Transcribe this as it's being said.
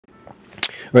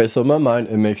Right, so in my mind,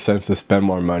 it makes sense to spend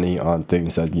more money on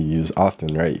things that you use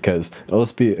often, right? Because it'll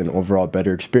just be an overall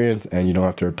better experience and you don't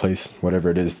have to replace whatever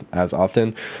it is as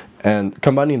often. And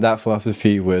combining that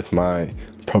philosophy with my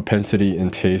propensity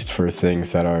and taste for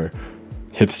things that are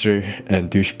hipster and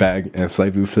douchebag and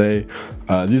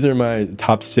flavouffle, these are my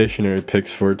top stationery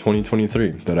picks for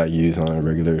 2023 that I use on a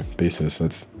regular basis.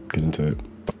 Let's get into it.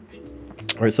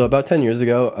 Right, so about 10 years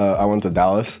ago, I went to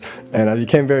Dallas, and I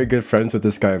became very good friends with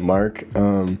this guy, Mark.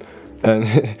 And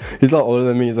he's a lot older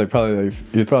than me. He's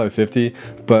probably 50,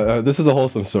 but this is a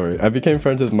wholesome story. I became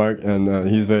friends with Mark, and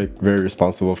he's very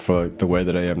responsible for the way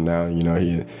that I am now. You know,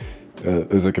 he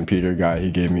is a computer guy. He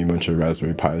gave me a bunch of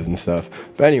Raspberry Pis and stuff.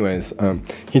 But anyways,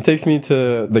 he takes me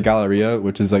to the Galleria,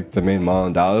 which is like the main mall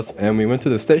in Dallas, and we went to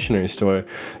the stationery store,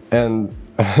 and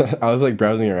I was like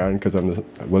browsing around because I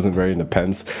wasn't very into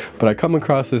pens, but I come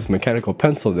across this mechanical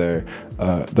pencil there,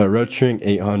 the Rotring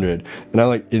 800, and I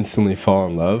like instantly fall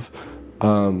in love.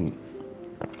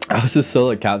 I was just so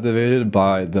like captivated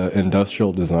by the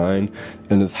industrial design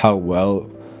and just how well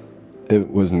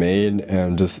it was made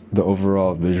and just the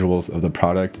overall visuals of the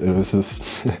product. It was just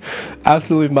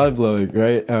absolutely mind-blowing,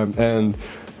 right? And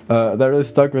that really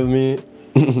stuck with me.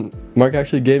 Mark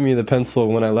actually gave me the pencil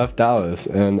when I left Dallas,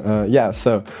 and yeah,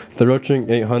 so the Rotring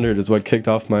 800 is what kicked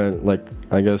off my, like,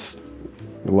 I guess,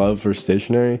 love for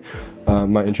stationery,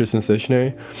 my interest in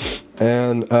stationery.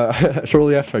 And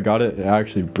shortly after I got it, it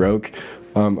actually broke.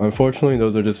 Unfortunately,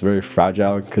 those are just very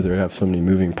fragile because they have so many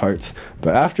moving parts.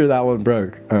 But after that one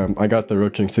broke, I got the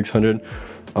Rotring 600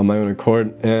 on my own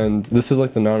accord, and this is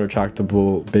like the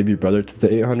non-retractable baby brother to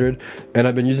the 800, and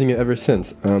I've been using it ever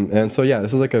since. And so yeah,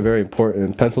 this is like a very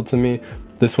important pencil to me.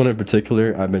 This one in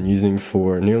particular I've been using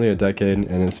for nearly a decade,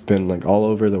 and it's been like all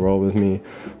over the world with me,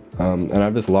 and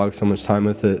I've just logged so much time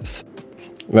with it.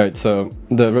 Right, so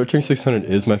the Rotring 600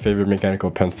 is my favorite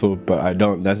mechanical pencil, but I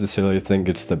don't necessarily think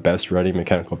it's the best writing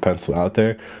mechanical pencil out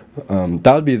there.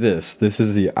 That would be this. This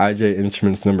is the IJ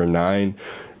Instruments number 9,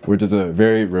 which is a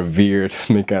very revered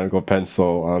mechanical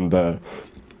pencil on the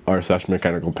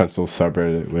r/mechanical pencil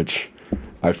subreddit, which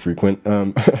I frequent.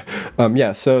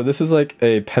 Yeah, so this is like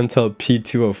a Pentel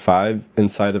P205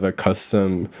 inside of a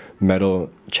custom metal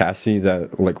chassis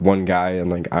that like one guy in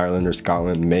like Ireland or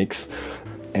Scotland makes.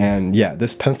 And yeah,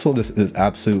 this pencil just is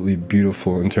absolutely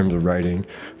beautiful in terms of writing.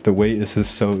 The weight is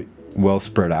just so well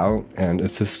spread out, and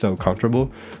it's just so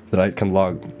comfortable that I can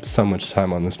log so much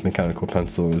time on this mechanical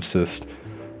pencil. It's just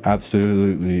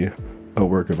absolutely a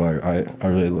work of art. I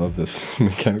really love this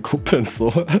mechanical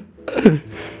pencil.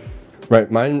 Right,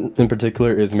 mine in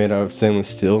particular is made out of stainless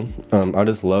steel. I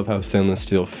just love how stainless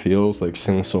steel feels, like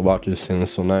stainless steel watches,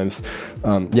 stainless steel knives.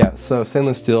 Yeah, so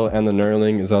stainless steel, and the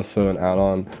knurling is also an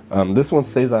add-on. This one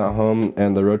stays at home,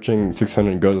 and the Rotring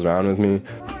 600 goes around with me.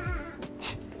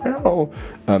 Ow.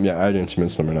 Yeah, IJ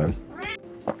Instruments number 9.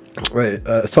 Right,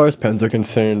 as far as pens are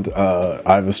concerned,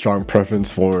 I have a strong preference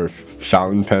for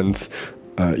fountain pens.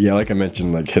 Yeah, like I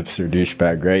mentioned, like hipster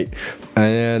douchebag, right?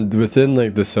 And within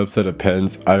like the subset of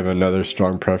pens, I have another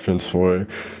strong preference for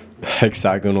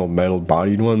hexagonal metal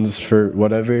bodied ones for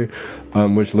whatever,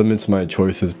 which limits my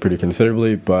choices pretty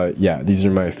considerably. But yeah, these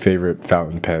are my favorite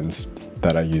fountain pens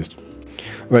that I used.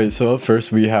 Right, so up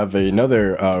first we have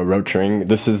another Rotring.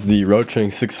 This is the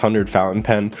Rotring 600 fountain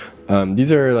pen.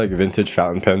 These are like vintage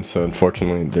fountain pens, so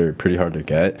unfortunately they're pretty hard to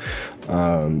get.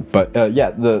 But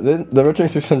yeah, the Rotring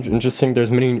 600 is interesting.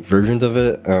 There's many versions of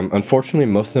it. Unfortunately,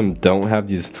 most of them don't have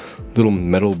these little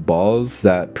metal balls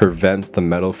that prevent the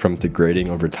metal from degrading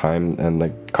over time and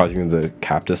like causing the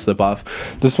cap to slip off.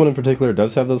 This one in particular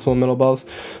does have those little metal balls.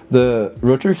 The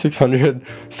Rotring 600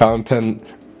 fountain pen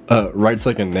writes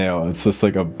like a nail. It's just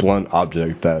like a blunt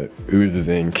object that oozes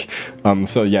ink.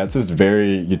 So yeah, it's just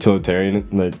very utilitarian,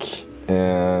 like,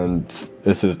 and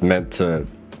it's just meant to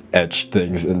etch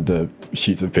things into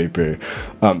sheets of paper.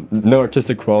 No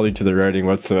artistic quality to the writing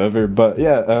whatsoever, but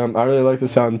yeah, I really like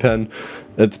this fountain pen.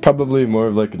 It's probably more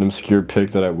of like an obscure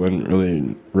pick that I wouldn't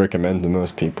really recommend to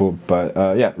most people, but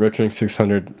yeah, Rotring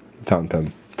 600 fountain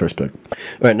pen. First pick.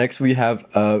 Alright, next we have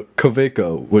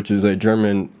Kaweco, which is a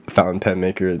German fountain pen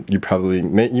maker. You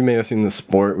may have seen the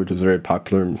Sport, which is a very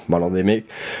popular model they make.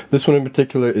 This one in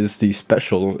particular is the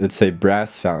Special. It's a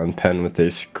brass fountain pen with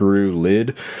a screw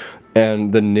lid,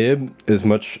 and the nib is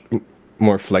much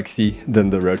more flexy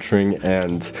than the Rotring,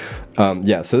 and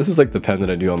yeah, so this is like the pen that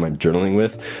I do all my journaling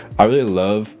with. I really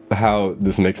love how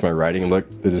this makes my writing look.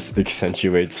 It just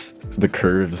accentuates the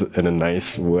curves in a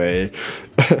nice way,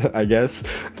 I guess.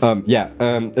 Yeah,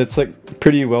 it's like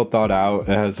pretty well thought out.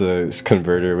 It has a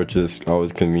converter, which is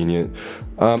always convenient.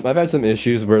 I've had some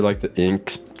issues where like the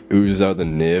ink ooze out of the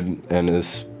nib and it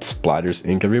splatters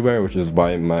ink everywhere, which is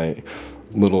why my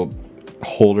little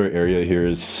holder area here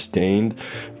is stained.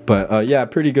 But yeah,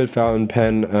 pretty good fountain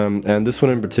pen, and this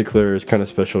one in particular is kind of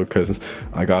special because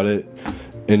I got it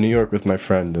in New York with my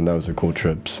friend, and that was a cool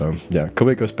trip. So yeah,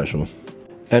 Kaweko special.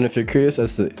 And if you're curious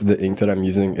as to the ink that I'm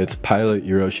using, it's Pilot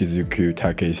Iroshizuku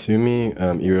Takesumi.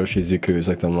 Iroshizuku is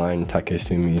like the line,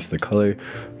 Takesumi is the color.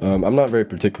 I'm not very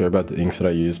particular about the inks that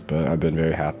I use, but I've been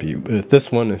very happy with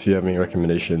this one. If you have any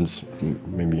recommendations,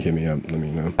 maybe hit me up, let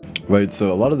me know. Right,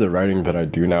 so a lot of the writing that I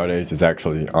do nowadays is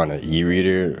actually on an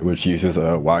e-reader, which uses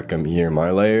a Wacom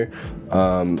EMI layer.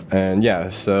 And yeah,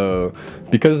 so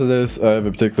because of this, I have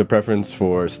a particular preference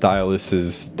for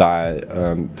styluses that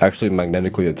actually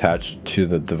magnetically attach to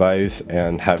the device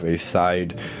and have a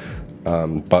side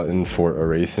button for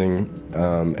erasing.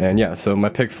 And yeah, so my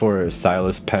pick for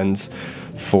stylus pens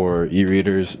for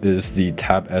e-readers is the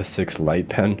Tab S6 Lite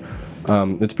pen.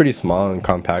 It's pretty small and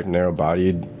compact,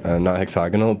 narrow-bodied, not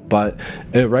hexagonal, but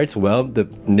it writes well. The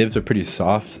nibs are pretty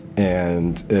soft,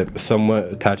 and it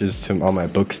somewhat attaches to all my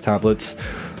books tablets.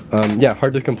 Yeah,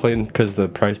 hard to complain because the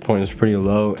price point is pretty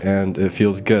low and it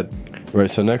feels good. Right,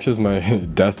 so next is my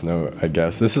Death Note, I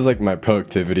guess. This is like my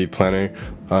productivity planner.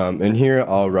 In here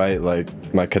I'll write like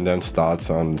my condensed thoughts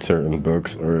on certain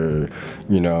books, or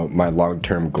you know, my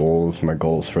long-term goals, my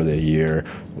goals for the year,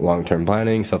 long-term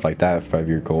planning, stuff like that,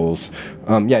 5-year goals.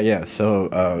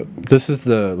 So this is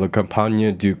the Le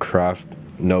Campagne du Craft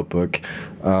notebook,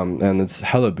 and it's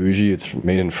hella bougie. It's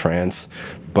made in France,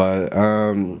 but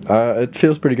it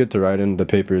feels pretty good to write in. The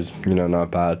paper's, you know,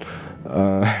 not bad.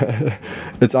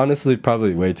 It's honestly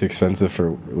probably way too expensive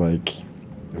for like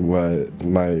what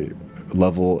my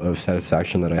level of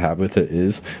satisfaction that I have with it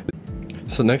is.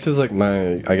 So next is like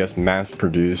my, I guess,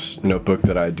 mass-produced notebook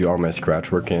that I do all my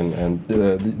scratch work in, and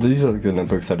these are like the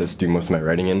notebooks that I just do most of my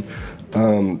writing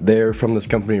in. They're from this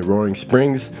company, Roaring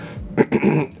Springs,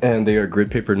 and they are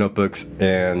grid paper notebooks,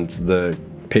 and the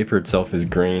paper itself is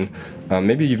green.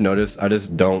 Maybe you've noticed I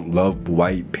just don't love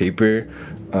white paper.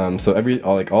 So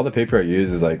all the paper I use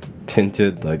is like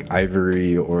tinted like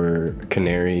ivory or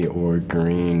canary or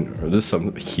green or just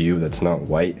some hue that's not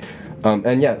white.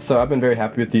 And yeah, so I've been very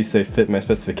happy with these. They fit my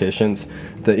specifications.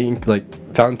 The ink, like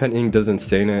fountain pen ink, doesn't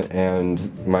stain it,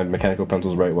 and my mechanical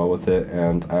pencils write well with it,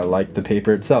 and I like the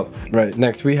paper itself. Right,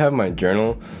 next we have my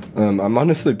journal. I'm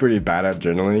honestly pretty bad at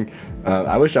journaling.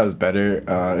 I wish I was better.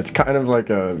 It's kind of like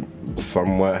a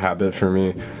somewhat habit for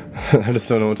me. I just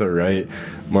don't know what to write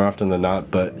more often than not.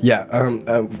 But yeah,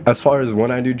 as far as when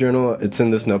I do journal, it's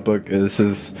in this notebook. This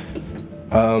is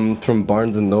from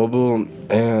Barnes & Noble,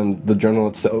 and the journal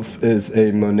itself is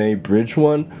a Monet Bridge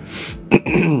one.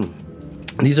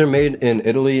 These are made in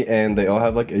Italy, and they all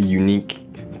have like a unique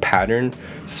pattern.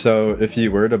 So if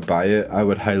you were to buy it, I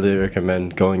would highly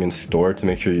recommend going in store to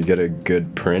make sure you get a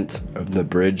good print of the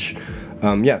bridge.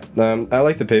 I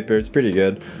like the paper. It's pretty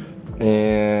good.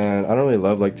 And I don't really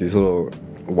love like these little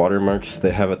watermarks they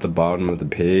have at the bottom of the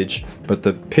page, but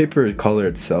the paper color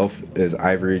itself is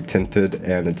ivory tinted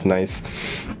and it's nice.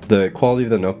 The quality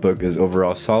of the notebook is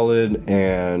overall solid,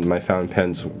 and my fountain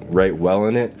pens write well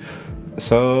in it,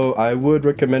 so I would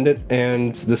recommend it.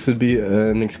 And this would be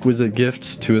an exquisite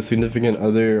gift to a significant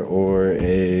other or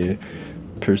a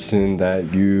person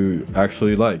that you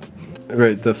actually like.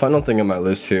 Right, the final thing on my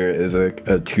list here is a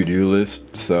to-do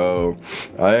list. So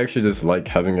I actually just like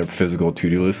having a physical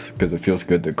to-do list because it feels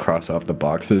good to cross off the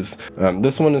boxes.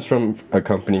 This one is from a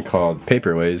company called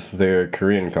Paperways. They're a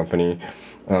Korean company.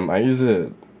 I use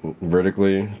it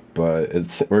vertically, but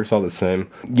it works all the same.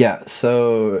 Yeah,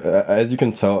 so as you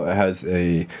can tell, it has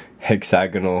a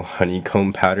hexagonal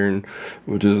honeycomb pattern,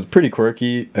 which is pretty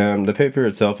quirky. The paper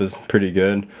itself is pretty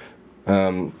good.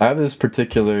 I have this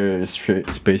particular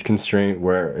space constraint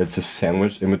where it's a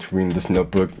sandwich in between this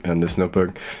notebook and this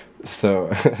notebook.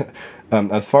 So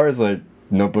as far as like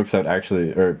notebooks that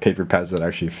actually, or paper pads that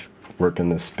actually work in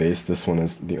this space, this one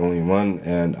is the only one,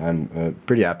 and I'm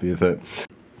pretty happy with it.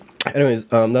 Anyways,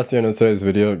 that's the end of today's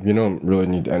video. You don't really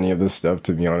need any of this stuff,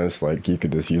 to be honest. Like, you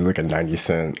could just use like a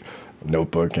 90-cent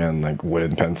notebook and like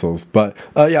wooden pencils. But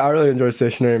yeah, I really enjoy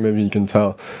stationery. Maybe you can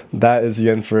tell. That is the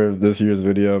end for this year's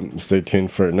video. Stay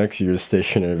tuned for next year's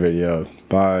stationery video.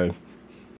 Bye.